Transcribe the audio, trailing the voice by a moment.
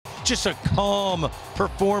just a calm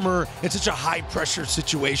performer in such a high-pressure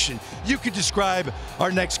situation. You could describe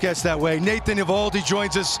our next guest that way. Nathan Eovaldi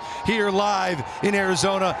joins us here live in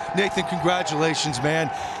Arizona. Nathan, congratulations,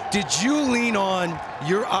 man. Did you lean on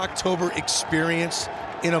your October experience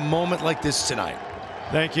in a moment like this tonight?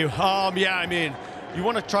 Thank you. Yeah, I mean, you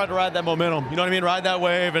want to try to ride that momentum. You know what I mean? Ride that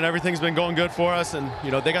wave, and everything's been going good for us. And,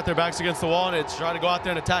 you know, they got their backs against the wall, and it's trying to go out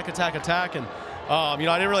there and attack. And, you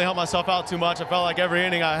know, I didn't really help myself out too much. I felt like every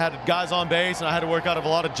inning I had guys on base, and I had to work out of a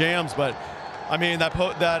lot of jams. But, I mean,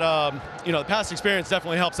 you know, the past experience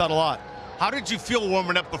definitely helps out a lot. How did you feel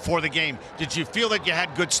warming up before the game? Did you feel that you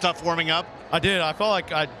had good stuff warming up? I did. I felt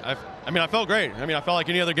like I felt great. I mean, I felt like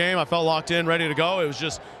any other game. I felt locked in, ready to go. It was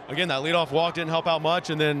just, again, that leadoff walk didn't help out much,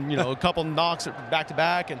 and then, you know, a couple knocks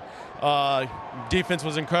back-to-back, and defense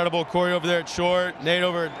was incredible. Corey over there at short, Nate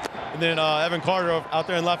over, and then Evan Carter out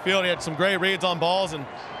there in left field. He had some great reads on balls and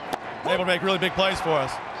able to make really big plays for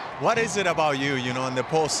us. What is it about you, you know, in the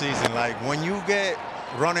postseason? Like, when you get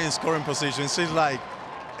running in scoring position, it seems like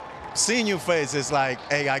seeing your face is like,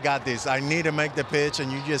 hey, I got this. I need to make the pitch,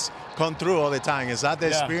 and you just come through all the time. Is that the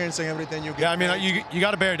experience and everything you get? Yeah, I mean, you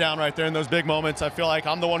got to bear down right there in those big moments. I feel like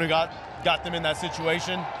I'm the one who got them in that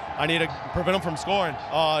situation. I need to prevent them from scoring.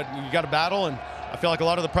 You got to battle, and I feel like a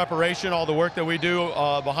lot of the preparation, all the work that we do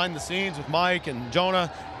behind the scenes with Mike and Jonah,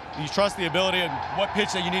 you trust the ability and what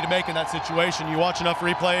pitch that you need to make in that situation. You watch enough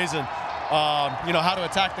replays and you know how to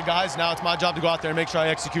attack the guys. Now it's my job to go out there and make sure I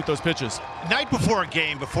execute those pitches. Night before a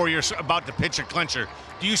game, before you're about to pitch a clincher,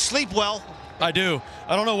 do you sleep well? I do.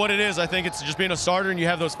 I don't know what it is. I think it's just being a starter, and you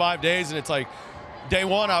have those 5 days, and it's like day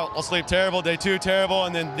one I'll sleep terrible, day two terrible,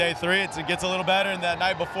 and then day three it gets a little better, and that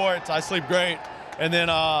night before I sleep great. And then,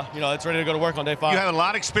 you know, it's ready to go to work on day 5. You have a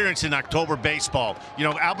lot of experience in October baseball. You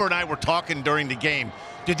know, Albert and I were talking during the game.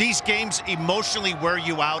 Do these games emotionally wear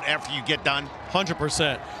you out after you get done?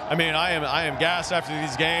 100%. I mean, I am gassed after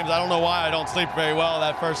these games. I don't know why I don't sleep very well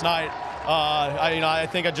that first night. I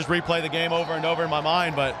think I just replay the game over and over in my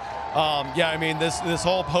mind. But yeah, I mean, this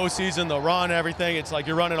whole postseason, the run, everything, it's like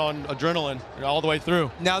you're running on adrenaline all the way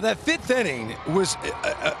through. Now, that 5th inning was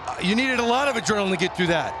you needed a lot of adrenaline to get through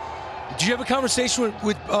that. Did you have a conversation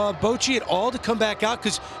with Bochy at all to come back out?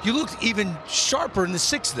 Because you looked even sharper in the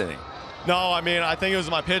 6th inning. No, I mean, I think it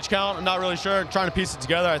was my pitch count. I'm not really sure. I'm trying to piece it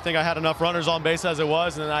together. I think I had enough runners on base as it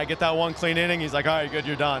was, and then I get that one clean inning. He's like, all right, good,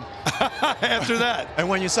 you're done. After that. And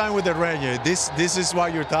when you sign with the Rangers, this is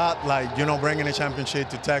what you thought, like, you know, bringing a championship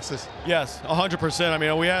to Texas? Yes, 100%. I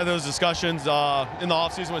mean, we had those discussions in the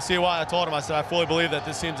offseason with CY. I told him, I said, I fully believe that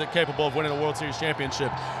this team's capable of winning a World Series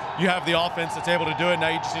championship. You have the offense that's able to do it. Now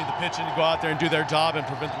you just need the pitching to go out there and do their job and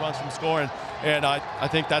prevent the runs from scoring. And I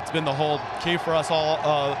think that's been the whole key for us all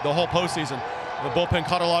the whole postseason. The bullpen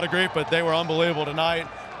caught a lot of grief, but they were unbelievable tonight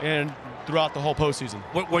and throughout the whole postseason.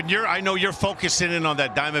 When I know you're focusing in on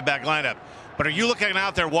that Diamondback lineup, but are you looking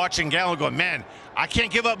out there watching Gallen going, man, I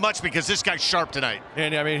can't give up much because this guy's sharp tonight?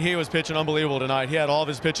 And I mean, he was pitching unbelievable tonight. He had all of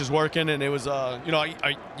his pitches working, and it was, you know,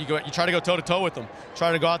 you try to go toe-to-toe with him.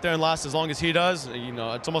 Try to go out there and last as long as he does. You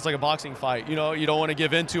know, it's almost like a boxing fight. You know, you don't want to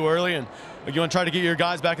give in too early, and you want to try to get your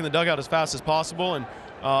guys back in the dugout as fast as possible. And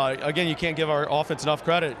again, you can't give our offense enough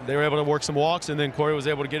credit. They were able to work some walks, and then Corey was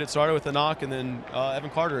able to get it started with a knock, and then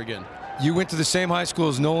Evan Carter again. You went to the same high school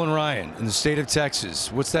as Nolan Ryan in the state of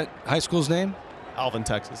Texas. What's that high school's name? Alvin,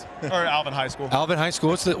 Texas, or Alvin High School. Alvin High School.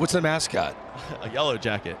 What's the mascot? A yellow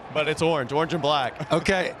jacket, but it's orange and black.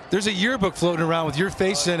 Okay, there's a yearbook floating around with your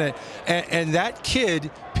face in it, and that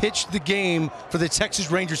kid pitched the game for the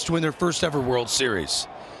Texas Rangers to win their first ever World Series.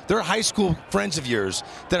 They're high school friends of yours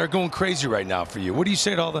that are going crazy right now for you. What do you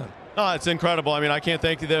say to all them? No, it's incredible. I mean, I can't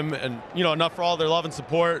thank them enough for all their love and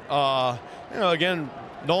support. Again,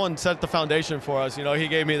 Nolan set the foundation for us. You know, he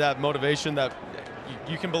gave me that motivation that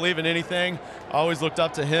you can believe in anything. I always looked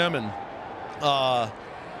up to him, and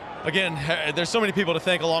again, there's so many people to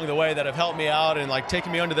thank along the way that have helped me out and like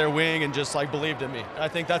taken me under their wing and just like believed in me. I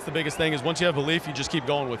think that's the biggest thing, is once you have belief, you just keep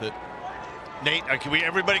going with it. Nate,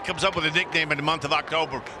 everybody comes up with a nickname in the month of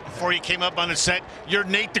October. Before you came up on the set, you're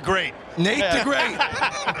Nate the Great. Nate the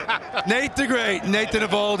Great. Nate the Great. Nathan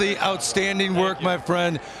Eovaldi, outstanding work, my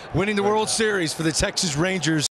friend. Winning the World Series for the Texas Rangers.